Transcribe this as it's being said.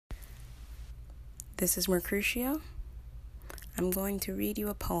This is Mercutio. I'm going to read you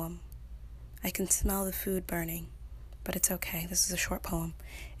a poem. I can smell the food burning, but it's okay. This is a short poem.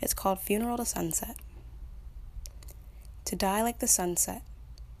 It's called Funeral to Sunset. To die like the sunset,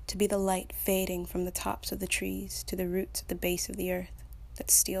 to be the light fading from the tops of the trees to the roots at the base of the earth that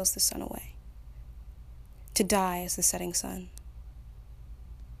steals the sun away. To die as the setting sun.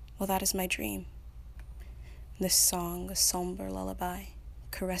 Well, that is my dream. This song, a somber lullaby,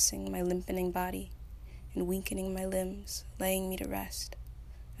 caressing my limpening body and weakening my limbs, laying me to rest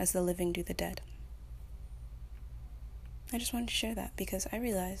as the living do the dead. I just wanted to share that because I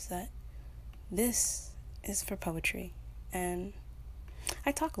realized that this is for poetry, and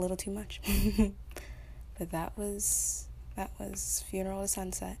I talk a little too much. But that was Funeral to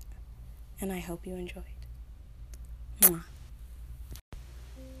Sunset, and I hope you enjoyed. Mwah.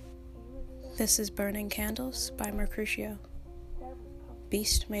 This is Burning Candles by Mercutio.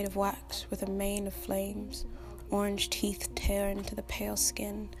 Beast made of wax with a mane of flames, orange teeth tear into the pale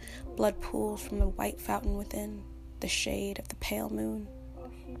skin, blood pools from the white fountain within, the shade of the pale moon.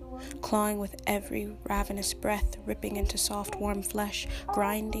 Clawing with every ravenous breath, ripping into soft warm flesh,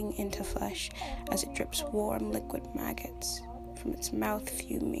 grinding into flesh as it drips warm liquid maggots from its mouth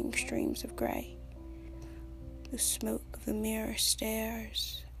fuming streams of gray. The smoke of the mirror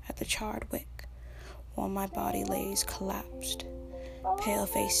stares at the charred wick, while my body lays collapsed,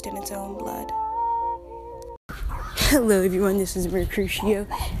 pale-faced in its own blood. Hello everyone, this is Mercutio,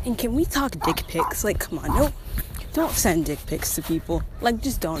 and can we talk dick pics? Like, come on, don't send dick pics to people. Like,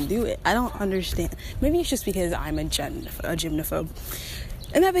 just don't do it. I don't understand. Maybe it's just because I'm a gymnophobe.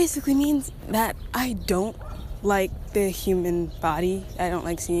 And that basically means that I don't like the human body. I don't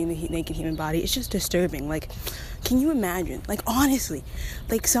like seeing the naked human body. It's just disturbing. Like, can you imagine? Like, honestly,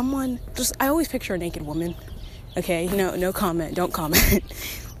 like I always picture a naked woman. Okay, no comment, don't comment.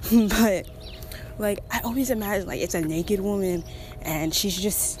 But, like, I always imagine, like, it's a naked woman and she's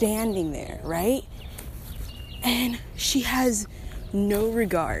just standing there, right? And she has no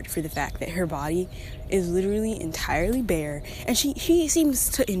regard for the fact that her body is literally entirely bare, and she seems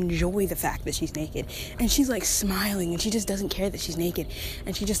to enjoy the fact that she's naked, and she's like smiling, and she just doesn't care that she's naked,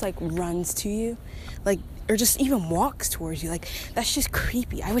 and she just like runs to you, like, or just even walks towards you. Like, that's just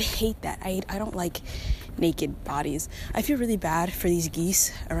creepy. I would hate that. I don't like naked bodies. I feel really bad for these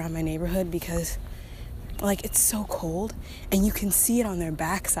geese around my neighborhood because, like, it's so cold and you can see it on their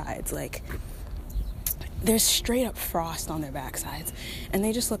backsides. Like, there's straight up frost on their backsides, and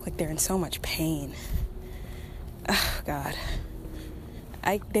they just look like they're in so much pain. Oh, God.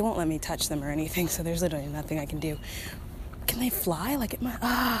 They won't let me touch them or anything, so there's literally nothing I can do. Can they fly? Like,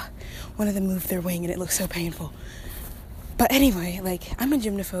 one of them moved their wing, and it looks so painful. But anyway, like, I'm a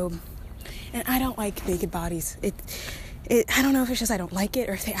gymnophobe, and I don't like naked bodies. I don't know if it's just I don't like it,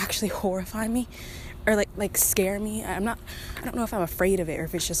 or if they actually horrify me, or like scare me. I don't know if I'm afraid of it, or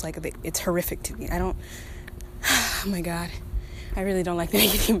if it's just like it's horrific to me. Oh my God, I really don't like the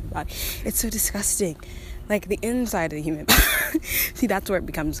naked human body. It's so disgusting. Like, the inside of the human body, see, that's where it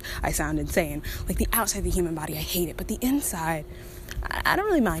becomes, I sound insane. Like, the outside of the human body, I hate it, but the inside, I don't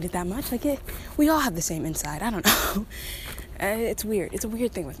really mind it that much. Like, we all have the same inside. I don't know. It's weird. It's a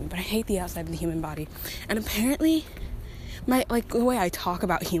weird thing with me, but I hate the outside of the human body. And apparently, the way I talk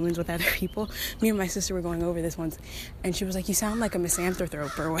about humans with other people, me and my sister were going over this once, and she was like, you sound like a misanthrope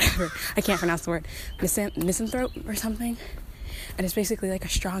or whatever. I can't pronounce the word. Misanthrope or something. And it's basically like a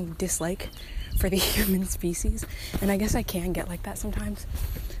strong dislike for the human species. And I guess I can get like that sometimes.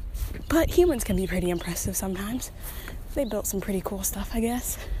 But humans can be pretty impressive sometimes. They built some pretty cool stuff, I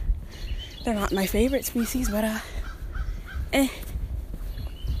guess. They're not my favorite species, but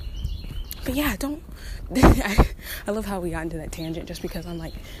But yeah, I love how we got into that tangent just because I'm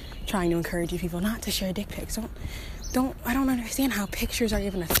like trying to encourage you people not to share dick pics. I don't understand how pictures are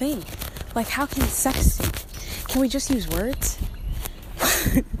even a thing. Like, how can sexting? Can we just use words?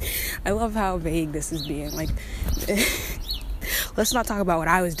 I love how vague this is being. Like, let's not talk about what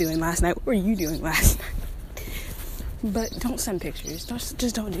I was doing last night. What were you doing last night? But don't send pictures.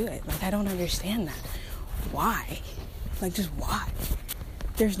 Just don't do it. Like, I don't understand that. Why? Like, just why?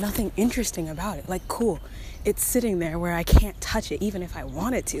 There's nothing interesting about it. Like, cool, it's sitting there where I can't touch it even if I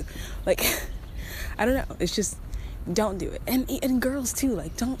wanted to. Like, I don't know. It's just, don't do it. And girls too.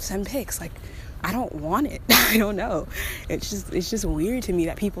 Like, don't send pics. Like, I don't want it. I don't know. It's just weird to me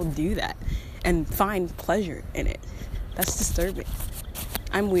that people do that and find pleasure in it. That's disturbing.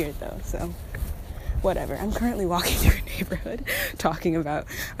 I'm weird though, so whatever. I'm currently walking through a neighborhood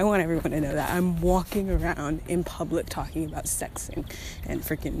I want everyone to know that I'm walking around in public talking about sexing and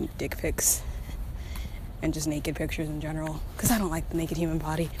freaking dick pics. and just naked pictures in general, because I don't like the naked human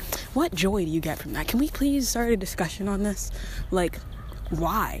body. What joy do you get from that? Can we please start a discussion on this? Like,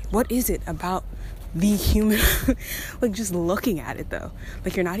 why? What is it about the human, like, just looking at it, though?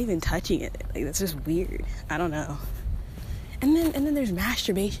 Like, you're not even touching it. Like, that's just weird. I don't know. And then there's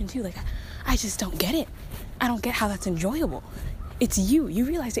masturbation, too. Like, I just don't get it. I don't get how that's enjoyable. It's you. You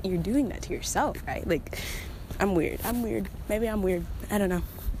realize that you're doing that to yourself, right? Like, I'm weird. Maybe I'm weird. I don't know.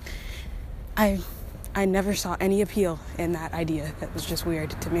 I never saw any appeal in that idea. That was just weird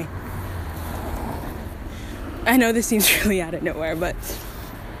to me. I know this seems really out of nowhere, but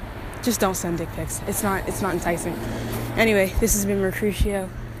just don't send dick pics. It's not enticing. Anyway, this has been Mercutio.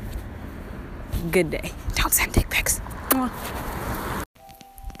 Good day. Don't send dick pics. Mwah.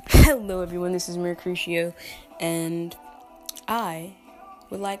 Hello everyone, this is Mercutio, and I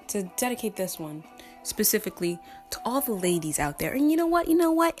would like to dedicate this one specifically to all the ladies out there. And you know what?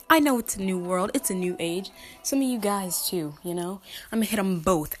 I know it's a new world. It's a new age. Some of you guys too, I'm gonna hit them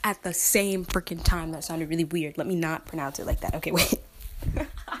both at the same freaking time. That sounded really weird. Let me not pronounce it like that. Okay, wait.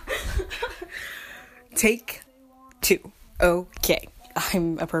 Take 2. Okay.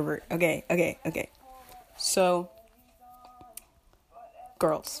 I'm a pervert. Okay. So,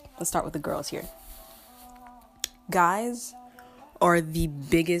 girls. Let's start with the girls here. Guys are the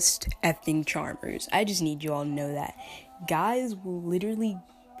biggest effing charmers. I just need you all to know that. Guys will literally,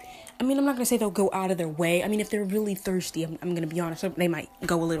 I'm not going to say they'll go out of their way. If they're really thirsty, I'm going to be honest, they might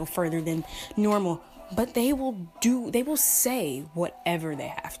go a little further than normal. But they will say whatever they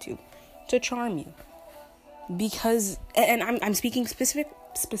have to charm you. Because, and I'm speaking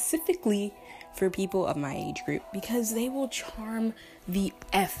specifically for people of my age group, because they will charm the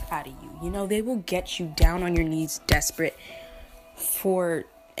F out of you. They will get you down on your knees, desperate for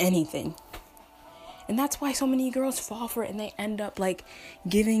anything. And that's why so many girls fall for it, and they end up like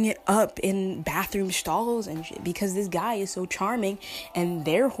giving it up in bathroom stalls and shit, because this guy is so charming and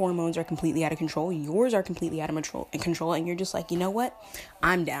their hormones are completely out of control. Yours are completely out of control, and you're just like, you know what?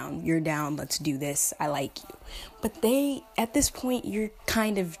 I'm down. You're down. Let's do this. I like you. But at this point, you're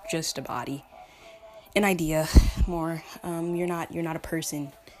kind of just a body, an idea more. You're not a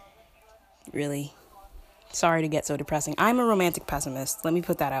person, really. Sorry to get so depressing. I'm a romantic pessimist. Let me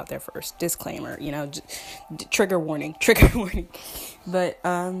put that out there first. Disclaimer, trigger warning. But,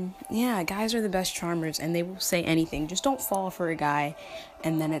 yeah, guys are the best charmers, and they will say anything. Just don't fall for a guy,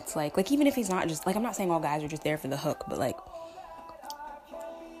 and then it's like, even if he's not just, I'm not saying all guys are just there for the hook, but,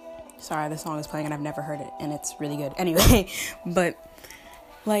 sorry, this song is playing, and I've never heard it, and it's really good. Anyway, but,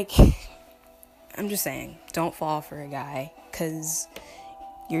 I'm just saying, don't fall for a guy, because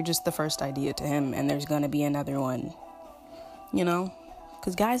you're just the first idea to him, and there's gonna be another one,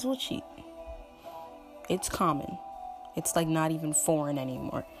 because guys will cheat. It's common. It's not even foreign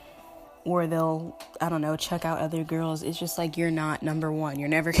anymore. Or they'll, check out other girls. It's just you're not number one. You're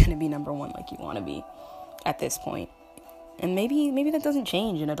never gonna be number one like you want to be at this point. And maybe that doesn't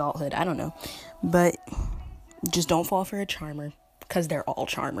change in adulthood. I don't know. But just don't fall for a charmer, because they're all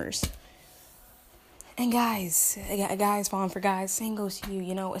charmers. And guys falling for guys, same goes to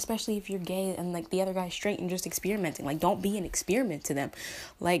you, especially if you're gay and the other guy's straight and just experimenting. Don't be an experiment to them.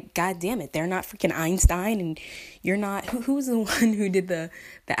 God damn it, they're not freaking Einstein, and you're not. Who's the one who did the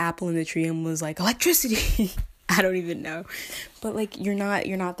apple in the tree and was like, electricity? I don't even know. But you're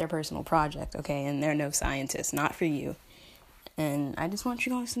not their personal project, okay? And they're no scientists, not for you. And I just want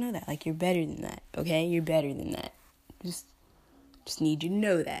you guys to know that, you're better than that, okay? You're better than that. Just need you to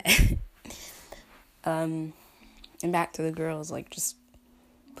know that. And back to the girls, just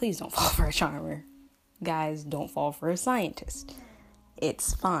please don't fall for a charmer. Guys, don't fall for a scientist.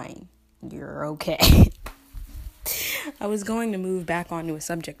 It's fine. You're okay. I was going to move back onto a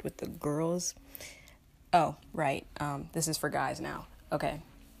subject with the girls. Oh, right. This is for guys now. Okay.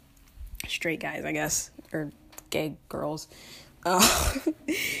 Straight guys, I guess. Or gay girls.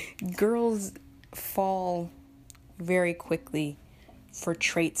 Girls fall very quickly for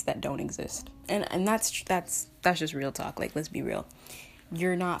traits that don't exist. And that's just real talk. Let's be real.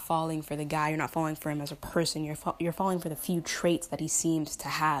 You're not falling for the guy. You're not falling for him as a person. You're falling for the few traits that he seems to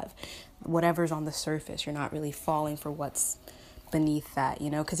have. Whatever's on the surface. You're not really falling for what's beneath that,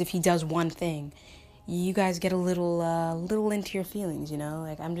 because if he does one thing, you guys get a little into your feelings,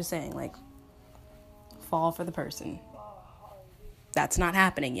 I'm just saying, fall for the person. That's not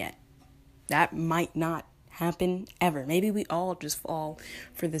happening yet. That might not happen ever. Maybe we all just fall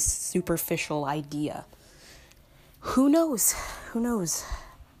for this superficial idea. Who knows?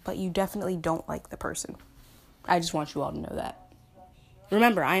 But you definitely don't like the person. I just want you all to know that.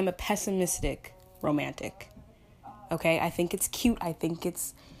 Remember, I am a pessimistic romantic. Okay? I think it's cute. I think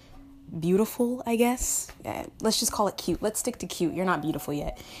it's beautiful, I guess. Let's just call it cute. Let's stick to cute. You're not beautiful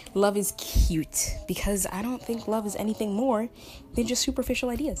yet. Love is cute, because I don't think love is anything more than just superficial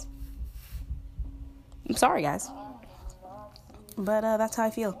ideas. I'm sorry, guys. But that's how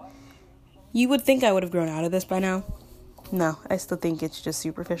I feel. You would think I would have grown out of this by now. No, I still think it's just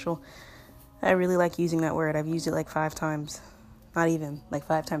superficial. I really like using that word. I've used it like 5 times. Not even, like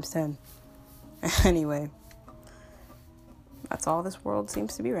 5 times 10. Anyway, that's all this world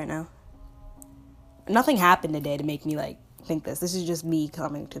seems to be right now. Nothing happened today to make me like think this. This is just me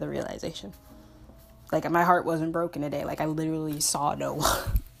coming to the realization. Like, my heart wasn't broken today. Like, I literally saw no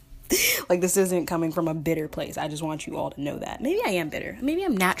one. Like, this isn't coming from a bitter place. I just want you all to know that. Maybe I am bitter. Maybe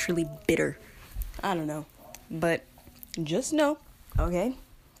I'm naturally bitter. I don't know. But just know, okay?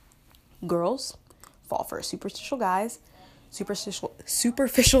 Girls fall for superficial guys.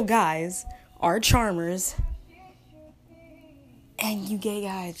 Superficial guys are charmers. And you gay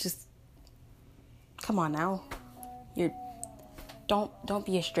guys, just come on now. Don't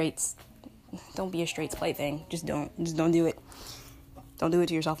be a straights plaything. Just don't do it. Don't do it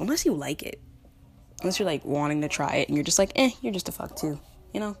to yourself unless you like it. Unless you're like wanting to try it and you're just like, you're just a fuck too,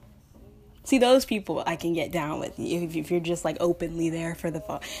 you know? See, those people I can get down with. If you're just like openly there for the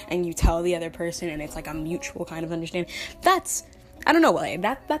fuck and you tell the other person and it's like a mutual kind of understanding, that's, I don't know, like,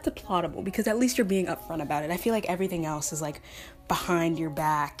 that's applaudable, because at least you're being upfront about it. I feel like everything else is like behind your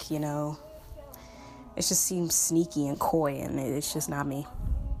back, you know? It just seems sneaky and coy, and it's just not me.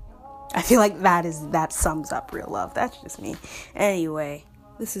 I feel like that sums up real love. That's just me. Anyway,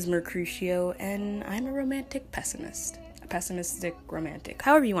 this is Mercutio, and I'm a romantic pessimist. A pessimistic romantic.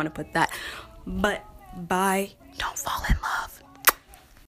 However you want to put that. But bye. Don't fall in love.